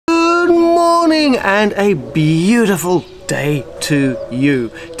morning and a beautiful day to you.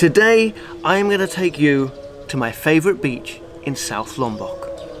 Today I'm going to take you to my favourite beach in South Lombok.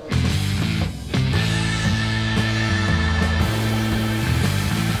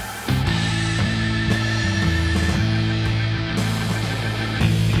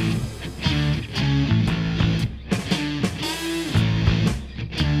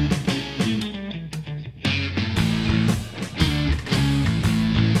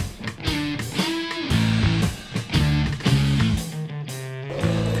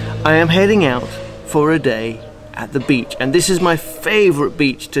 I am heading out for a day at the beach, and this is my favourite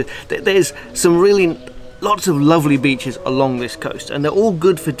beach. There's some really lots of lovely beaches along this coast, and they're all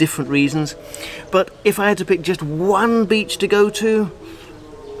good for different reasons. But if I had to pick just one beach to go to,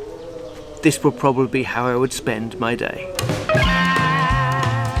 this would probably be how I would spend my day.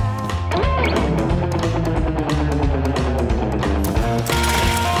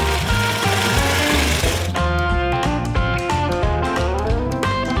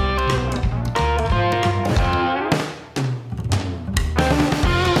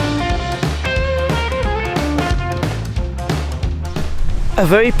 A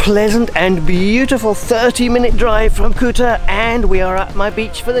very pleasant and beautiful 30-minute drive from Kuta, and we are at my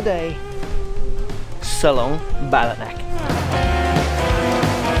beach for the day, Selong Belanak.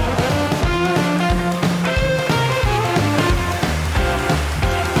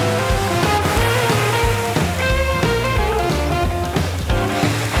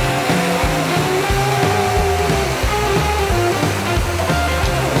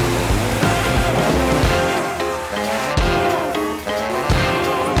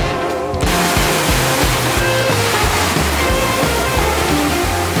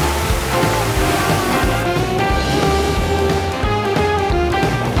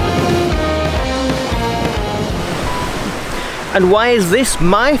 And why is this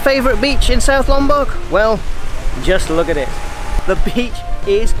my favourite beach in South Lombok? Well, just look at it. The beach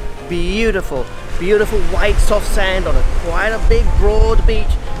is beautiful. Beautiful white soft sand on quite a big broad beach,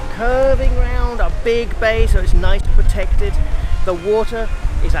 curving round a big bay, so it's nice and protected. The water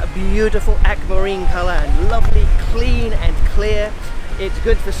is that beautiful aquamarine colour and lovely, clean and clear. It's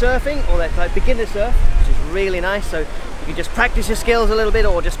good for surfing, or that's like beginner surf, which is really nice, so you can just practice your skills a little bit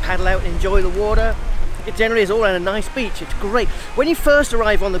or just paddle out and enjoy the water. It generally is all around a nice beach. It's great. When you first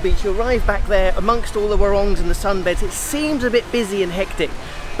arrive on the beach, you arrive back there amongst all the warungs and the sunbeds. It seems a bit busy and hectic,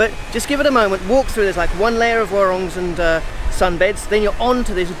 but just give it a moment, walk through. There's like one layer of warungs and sunbeds, then you're on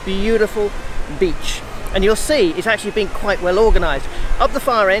to this beautiful beach. And you'll see it's actually been quite well organised. Up the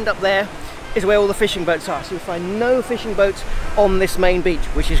far end, up there, is where all the fishing boats are. So you'll find no fishing boats on this main beach,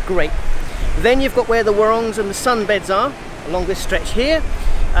 which is great. Then you've got where the warungs and the sunbeds are, along this stretch here.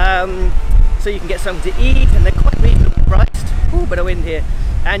 So you can get something to eat, and they're quite reasonably priced. Ooh, bit of wind here.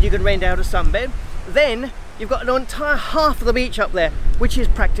 And you can rent out a sunbed. Then you've got an entire half of the beach up there, which is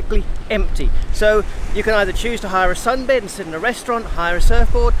practically empty. So you can either choose to hire a sunbed and sit in a restaurant, hire a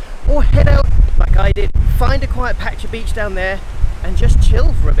surfboard, or head out like I did, find a quiet patch of beach down there and just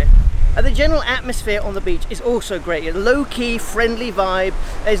chill for a bit. And the general atmosphere on the beach is also great. A low-key, friendly vibe.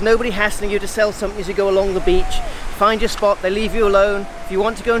 There's nobody hassling you to sell something as you go along the beach. Find your spot, they leave you alone. If you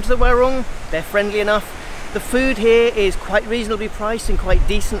want to go into the warung, they're friendly enough. The food here is quite reasonably priced and quite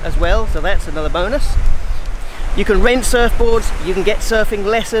decent as well, so that's another bonus. You can rent surfboards, you can get surfing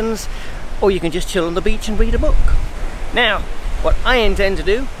lessons, or you can just chill on the beach and read a book. Now, what I intend to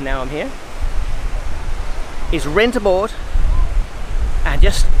do, now I'm here, is rent a board and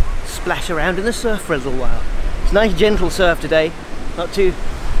just splash around in the surf for a little while. It's nice gentle surf today, not too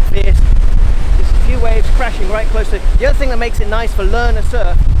fierce. Just a few waves crashing right close to it. The other thing that makes it nice for learner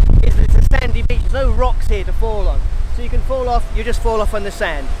surf is that it's a sandy beach. There's no rocks here to fall on. So you can fall off, you just fall off on the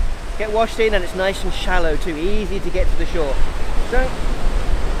sand. Get washed in, and it's nice and shallow too, easy to get to the shore. So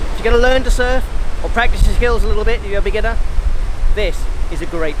if you're going to learn to surf or practice your skills a little bit if you're a beginner, this is a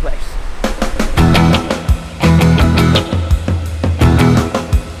great place.